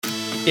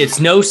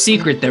It's no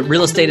secret that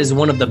real estate is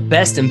one of the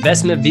best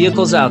investment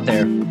vehicles out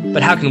there,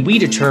 but how can we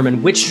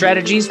determine which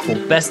strategies will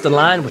best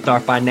align with our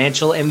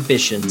financial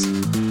ambitions?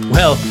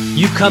 Well,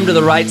 you've come to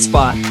the right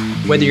spot.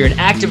 Whether you're an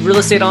active real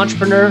estate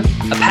entrepreneur,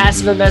 a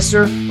passive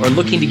investor, or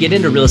looking to get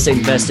into real estate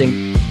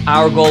investing,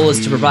 our goal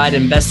is to provide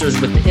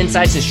investors with the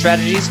insights and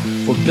strategies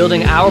for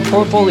building our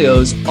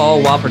portfolios, all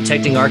while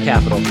protecting our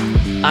capital.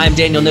 I'm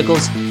Daniel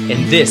Nichols,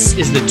 and this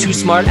is the Too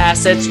Smart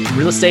Assets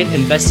Real Estate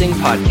Investing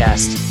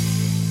Podcast.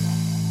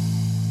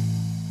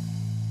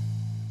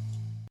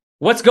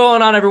 What's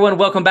going on, everyone?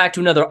 Welcome back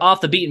to another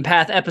Off the Beaten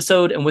Path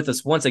episode. And with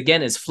us once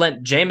again is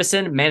Flint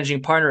Jameson,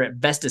 managing partner at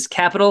Vestas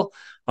Capital.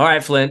 All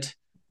right, Flint,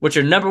 what's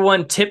your number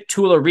one tip,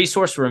 tool, or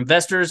resource for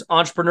investors,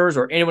 entrepreneurs,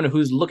 or anyone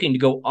who's looking to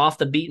go off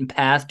the beaten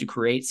path to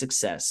create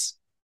success?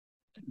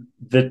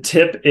 The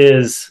tip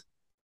is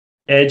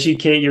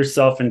educate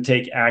yourself and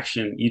take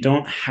action. You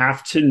don't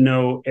have to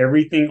know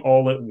everything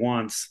all at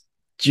once.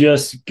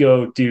 Just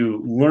go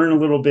learn a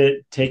little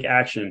bit, take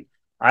action.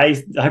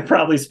 I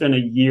probably spent a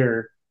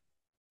year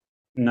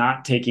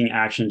not taking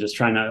action, just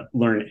trying to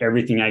learn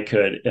everything I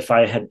could. If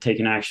I had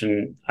taken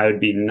action, I would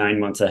be 9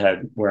 months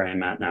ahead where I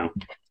am at now.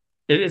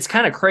 It's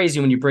kind of crazy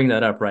when you bring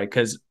that up, right?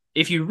 Because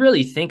if you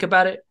really think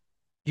about it,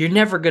 you're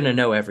never going to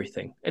know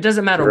everything. It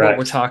doesn't matter Correct. What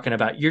we're talking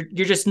about. You're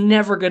just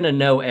never going to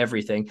know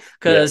everything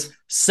because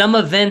some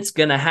event's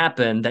going to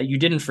happen that you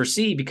didn't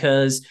foresee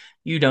because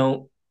you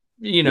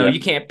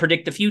can't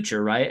predict the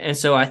future, right? And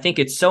so I think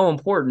it's so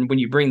important when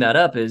you bring that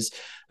up is,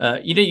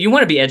 you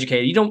want to be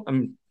educated.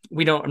 I'm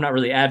not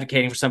really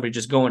advocating for somebody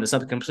just going to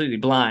something completely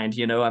blind.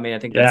 I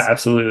think that's,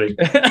 absolutely.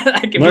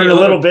 Learn a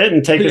little bit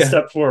and take a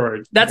step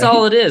forward. That's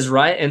all it is,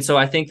 right? And so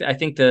I think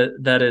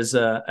that is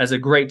as a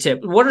great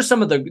tip. What are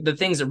some of the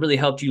things that really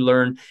helped you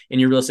learn in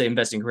your real estate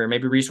investing career?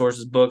 Maybe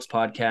resources, books,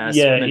 podcasts,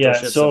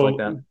 mentorship, stuff like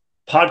that.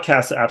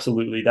 Podcasts,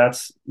 absolutely.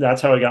 That's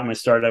how I got my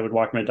start. I would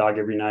walk my dog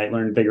every night,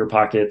 learn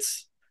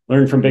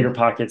from bigger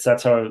pockets.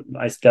 That's how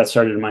I got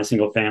started in my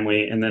single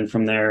family. And then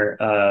from there,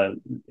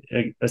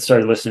 I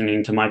started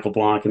listening to Michael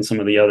Blank and some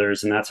of the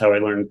others. And that's how I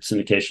learned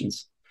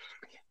syndications.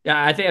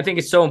 Yeah, I think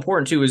it's so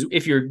important too, is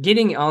if you're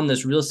getting on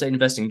this real estate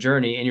investing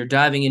journey and you're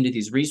diving into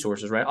these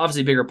resources, right?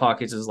 Obviously Bigger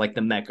Pockets is like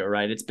the Mecca,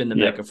 right? It's been the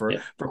Mecca for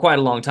quite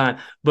a long time,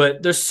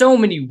 but there's so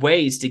many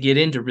ways to get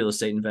into real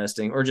estate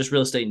investing or just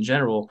real estate in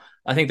general.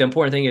 I think the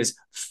important thing is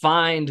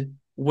find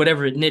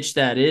whatever niche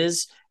that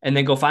is, and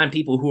then go find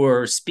people who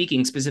are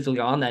speaking specifically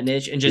on that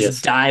niche and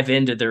just dive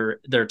into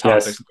their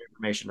topics and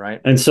information, right?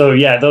 And so,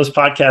 those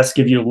podcasts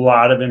give you a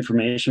lot of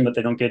information, but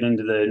they don't get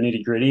into the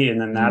nitty gritty. And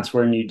then that's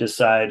when you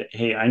decide,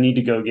 hey, I need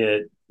to go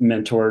get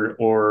mentored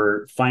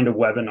or find a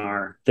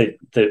webinar that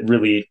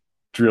really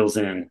drills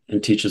in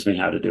and teaches me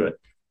how to do it.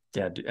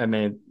 Yeah, I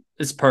mean,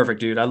 it's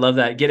perfect, dude. I love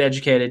that. Get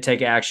educated,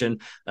 take action.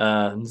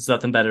 There's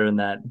nothing better than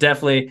that.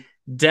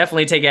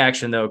 Definitely take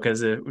action though,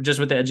 because just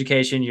with the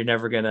education, you're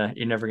never gonna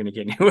get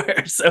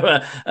anywhere. So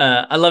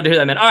I love to hear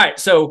that, man. All right,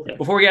 so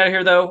before we get out of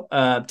here though,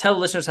 tell the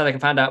listeners how they can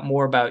find out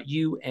more about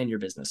you and your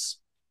business.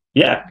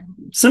 Yeah,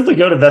 simply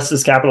go to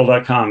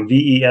vestascapital.com,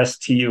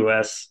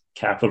 VESTUS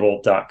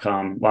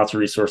capital.com. Lots of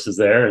resources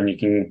there, and you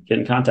can get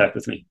in contact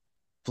with me.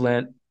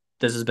 Flint,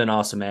 this has been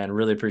awesome, man.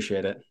 Really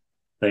appreciate it.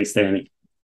 Thanks, Danny.